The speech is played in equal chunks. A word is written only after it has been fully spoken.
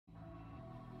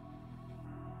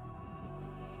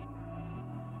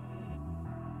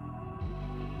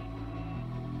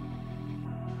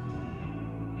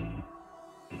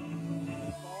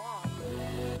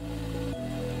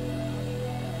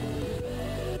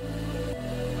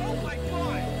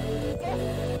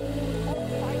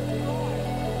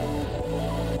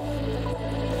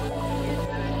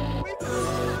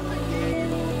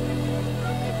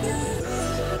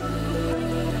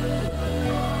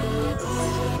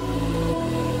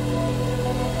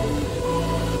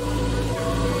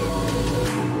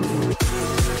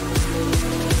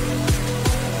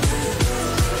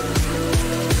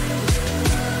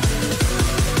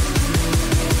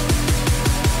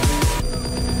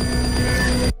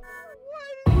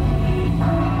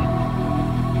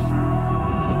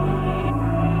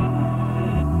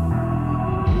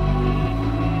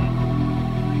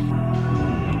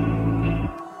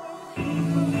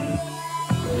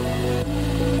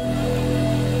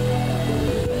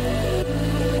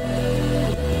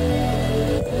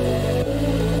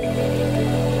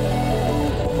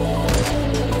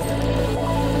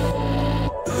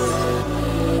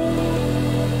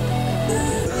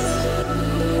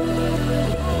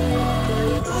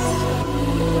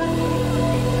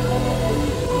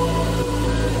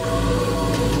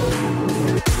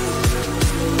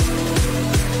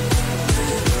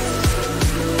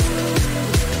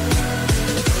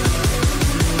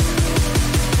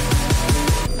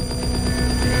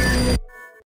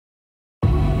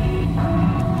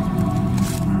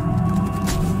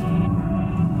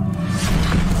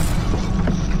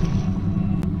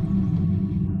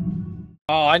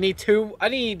I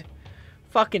need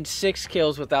fucking 6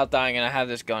 kills without dying, and I have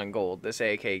this gun gold. This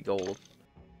AK gold.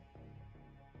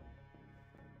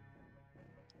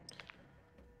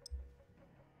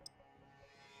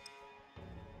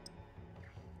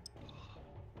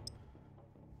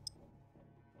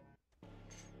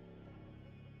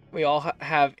 We all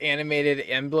have animated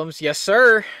emblems. Yes,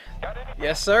 sir.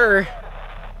 Yes, sir.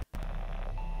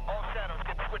 All shadows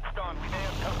get switched on.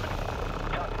 Command company.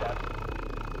 Copy that.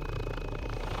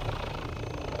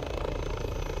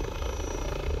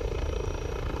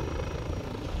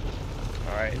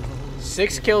 All right.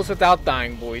 6 kills without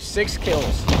dying, boys. 6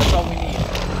 kills. That's all we need.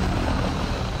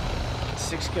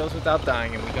 6 kills without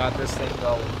dying, and we got this thing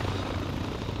going.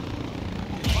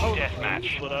 Oh,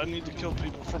 deathmatch. But I need to kill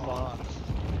people from behind.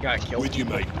 You gotta kill With you,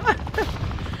 mate.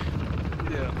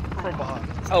 Yeah, from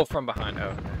behind. Oh, from behind.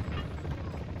 Oh.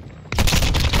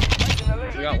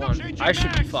 We got one. I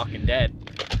should be fucking dead.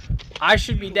 I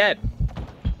should be dead.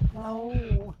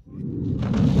 No.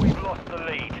 We've lost the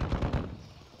lead.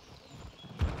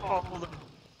 Oh,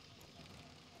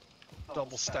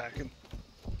 double stacking.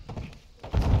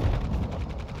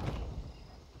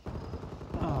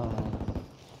 Oh.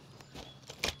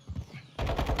 The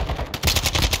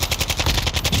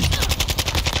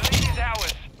lead is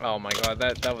ours. Oh my god,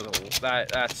 that was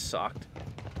that sucked.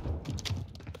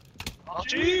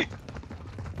 Gee!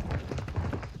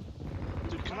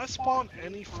 Dude, can I spawn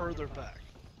any further back?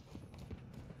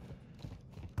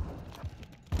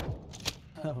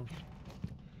 Oh.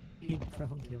 He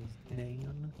broke his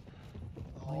name.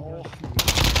 Oh.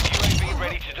 UAV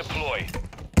ready to deploy.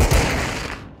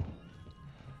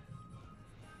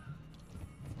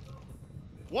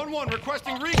 One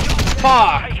requesting recon.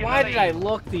 Fuck! Why did I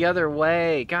look the other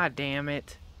way? God damn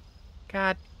it.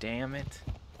 God damn it.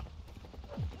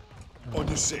 On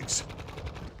your 6.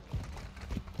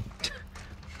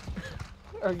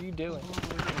 What are you doing?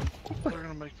 They're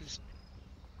gonna make these.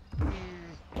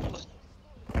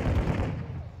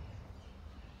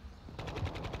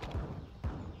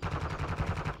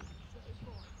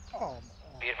 Oh,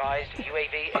 Be advised,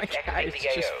 UAV My is guy exiting is the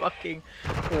AO. just fucking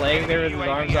laying there with his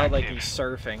arms out like he's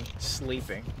surfing,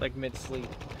 sleeping, like mid-sleep.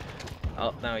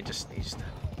 Oh, now he just sneezed.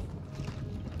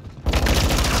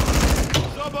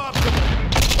 Suboptimal.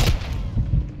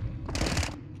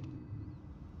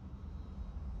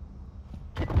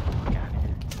 Fuck outta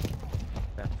here.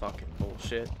 That fucking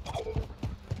bullshit.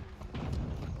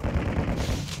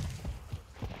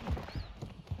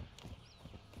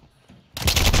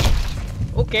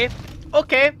 Okay,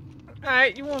 okay.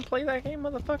 Alright, you wanna play that game,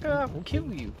 motherfucker? I will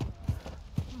kill you.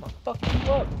 I'm gonna fuck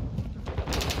you up.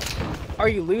 Are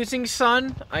you losing,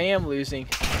 son? I am losing.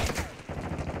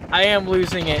 I am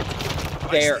losing it.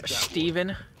 There,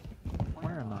 Steven.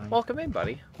 Where am I? Welcome in,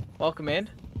 buddy. Welcome in.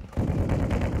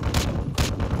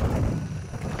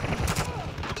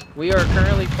 We are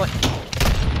currently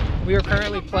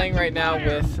playing right now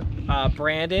with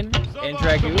Brandon and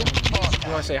Dragoo.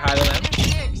 You want to say hi to them?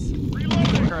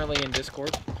 We're currently in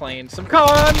Discord playing some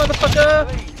COD, motherfucker.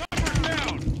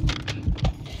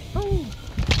 Oh.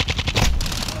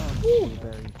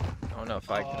 I don't know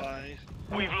if I can.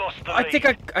 We've lost the lead.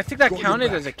 I think that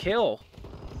counted as a kill.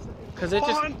 Cause it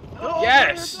just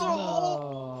yes.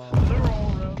 Oh.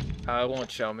 It won't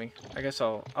show me. I guess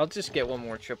I'll just get one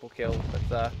more triple kill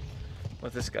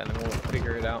with this gun and we'll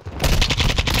figure it out.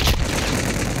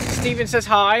 Steven says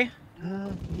hi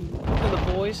to the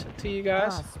boys, to you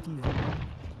guys.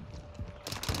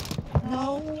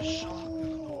 No.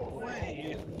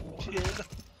 Way, kid.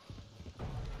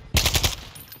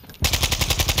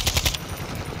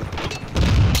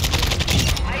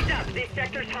 Eyes up, this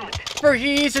sector's hot. For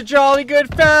he's a jolly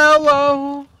good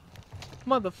fellow,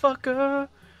 motherfucker.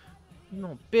 You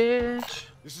know, bitch.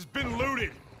 This has been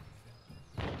looted.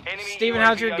 Enemy Steven, UAV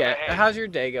how's overhead. your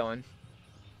day going?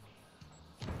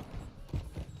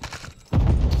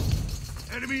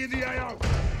 Enemy in the AO.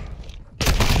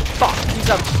 Fuck, he's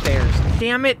upstairs.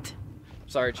 Damn it.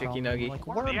 Sorry, Chicky Nuggy. Like,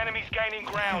 The enemy's gaining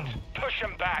ground. Push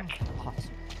them back.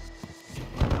 Awesome.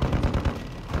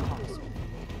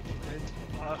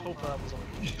 I hope that was a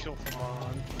kill from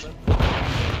behind.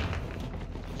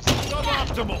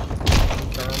 Suboptimal.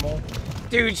 Thermal.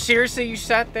 Dude, seriously, you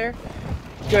sat there?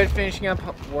 Good, finishing up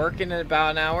work in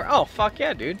about an hour. Oh, fuck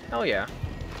yeah, dude. Hell yeah.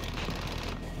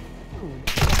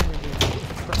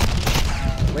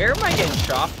 Where am I getting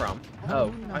shot from?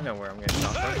 Oh, I know where I'm getting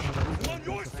shot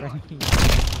from.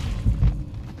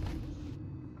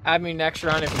 Add me next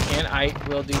round if you can. I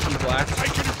will do T Black. I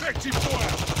can effective fire.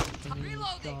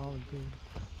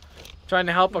 Trying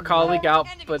to help a colleague out,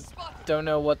 but don't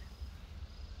know what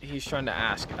he's trying to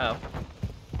ask. Oh.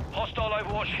 Hostile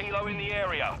Overwatch helo in the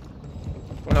area.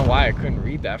 I don't know why I couldn't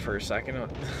read that for a second.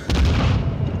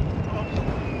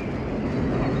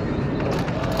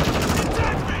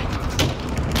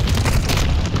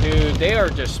 Dude, they are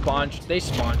just they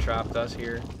spawn trapped us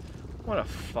here. What a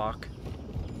fuck.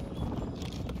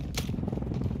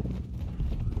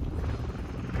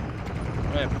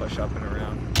 I'm gonna push up and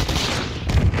around.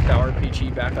 Get the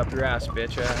RPG back up your ass,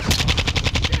 bitch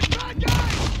ass.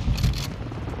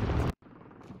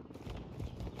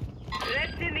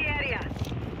 Left in the area.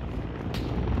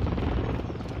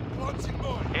 Launching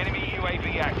mine. Enemy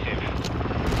UAV active.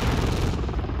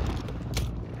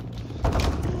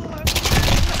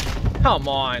 Come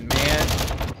on, man.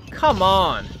 Come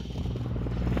on.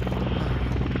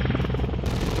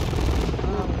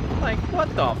 Like, what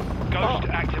the Ghost fuck?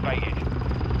 activated.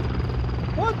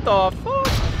 What the fuck?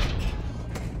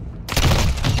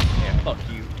 Yeah, fuck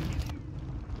you.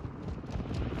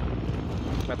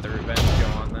 Got the revenge go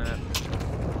on that.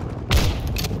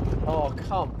 Oh,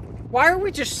 come. Why are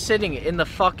we just sitting in the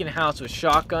fucking house with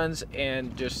shotguns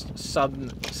and just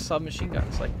submachine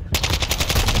guns? Like,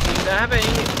 do you not have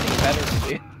anything better to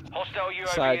do Hostile UAV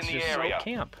besides in the just area.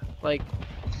 camp? Like,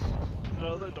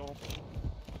 No, they don't.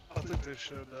 I think they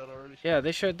showed that already. yeah,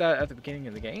 they showed that at the beginning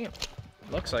of the game.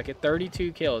 Looks like it.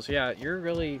 32 kills. Yeah, you're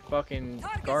really fucking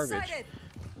garbage.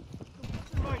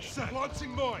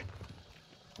 Launching mine.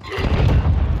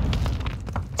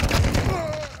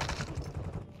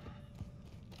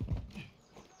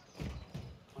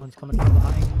 One's coming from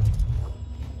behind.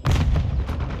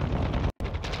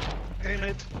 Damn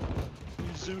it. You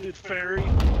zooted fairy.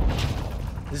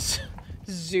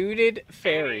 Zooted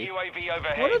Fairy. Enemy UAV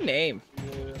overhead. What a name.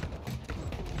 Yeah.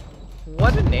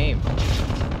 What a name.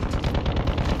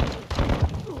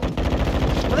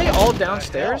 Are they all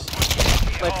downstairs?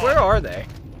 Like, where are they?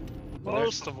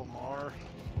 Most of them are.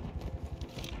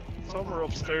 Some are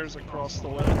upstairs across the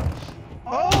way.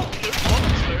 Oh! There's one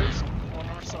upstairs on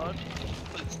our side.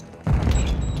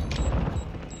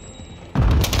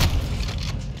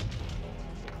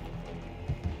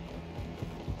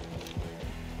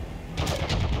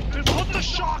 Dude, put the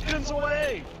shotguns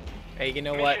away! Hey, you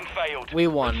know what? Mission failed. We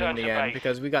won Return in the to end base.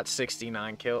 because we got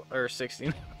 69 kill or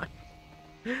 69.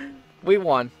 We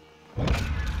won. Look at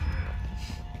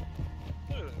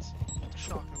this.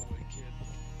 Shotgun away,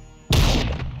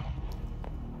 kid.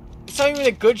 It's not even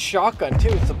a good shotgun too.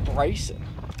 It's a Bryson.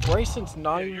 Bryson's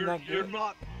not Yeah, even that you're good.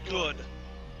 not good.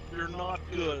 You're not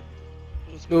good.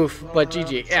 Just Oof, run but around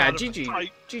GG. Yeah, inside of a GG.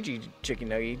 Tight, GG chicken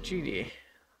nugget. GG.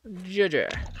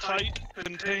 GG. tight,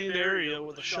 contained area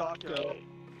with a shotgun.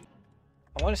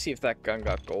 I want to see if that gun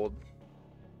got gold.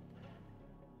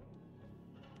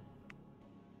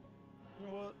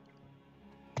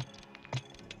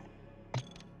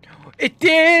 You know what? It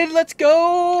did! Let's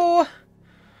go!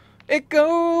 It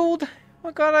gold!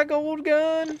 I got a gold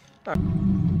gun!